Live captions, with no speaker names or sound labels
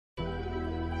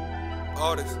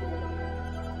artist.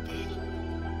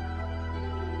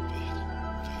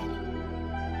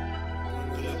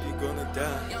 Gonna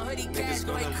die. Niggas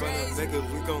gonna run a nigga,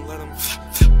 we gon' let them.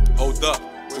 Hold up,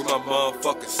 with my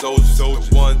motherfucking soldiers.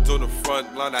 The ones on the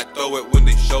front line, I throw it when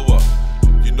they show up.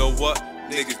 You know what?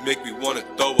 Niggas make me wanna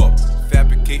throw up.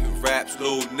 Fabricating raps,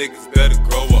 little niggas better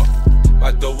grow up.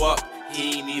 I throw up,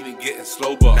 he ain't even getting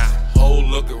slow up. Whole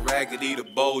looking raggedy, the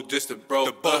bowl just a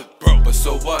bro. But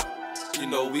so what? You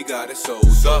know we got it sold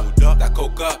up. That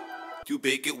coke up. You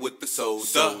bake it with the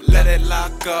soda. Let it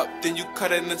lock up, then you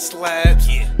cut it in slabs.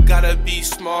 Gotta be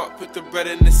smart, put the bread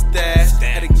in the stash.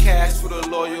 Had a cash for the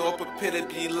lawyer, up a pit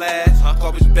to be last.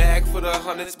 Garbage bag for the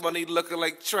hundreds, money looking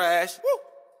like trash.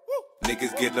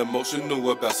 Niggas getting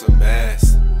emotional about some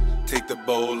ass. Take the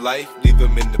bold life, leave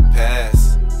them in the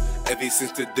past. Ever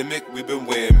since the demic, we been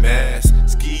wearing masks.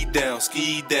 Ski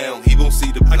down, he won't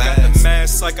see the blast. I got the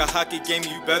mask like a hockey game,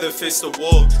 you better face the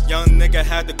wall. Young nigga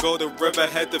had to go to river,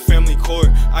 had the family court.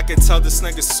 I could tell this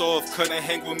nigga soft, couldn't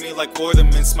hang with me like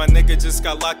ornaments. My nigga just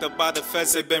got locked up by the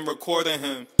feds, they been recording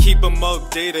him. Keep him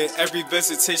updated, every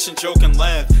visitation joke and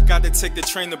laugh. Gotta take the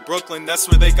train to Brooklyn, that's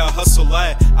where they got hustle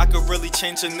at. I could really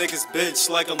change a nigga's bitch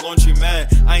like a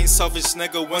laundromat. I ain't selfish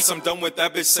nigga, once I'm done with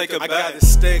that bitch, take a bath. I got a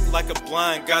stick like a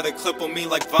blind, got a clip on me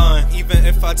like Vine. Even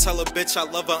if I tell a bitch I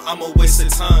love her, I'm a waste of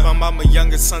time. My mama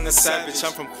younger son is savage,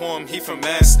 I'm from Quorum, he from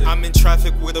Master. I'm in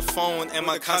traffic with a phone and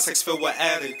my contacts filled with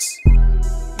addicts.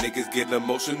 Niggas getting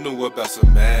emotional about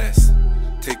some ass.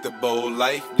 Take the bold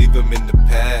life, leave them in the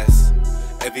past.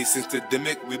 Ever since the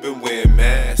demic, we been wearing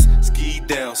masks. Ski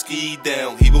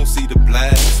down, he won't see the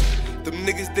blast. Them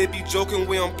niggas, they be joking,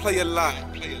 we don't play a lot.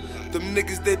 Them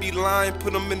niggas, they be lying,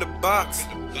 put them in the box.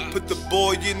 Put the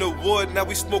boy in the wood, now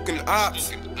we smoking ops.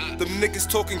 Them niggas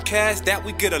talking cash, that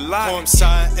we get a lot. Form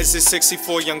side, it's a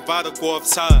 64 young Vadoo go off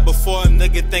top. Before a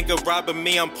nigga think of robbing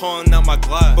me, I'm pulling out my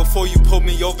Glock. Before you pull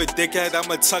me over, dickhead,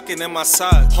 I'ma tuck it in my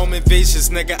side. Home invasions,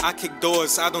 nigga, I kick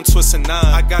doors, I don't twist a nine.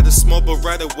 I got a small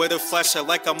Beretta with a flashlight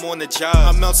like I'm on the job.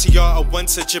 I'm out to y'all, I went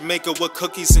to Jamaica with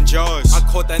cookies and jars. I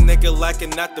caught that nigga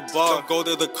lacking at the bar, don't go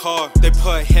to the car. They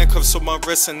put handcuffs on my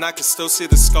wrist and I can still see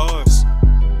the scars.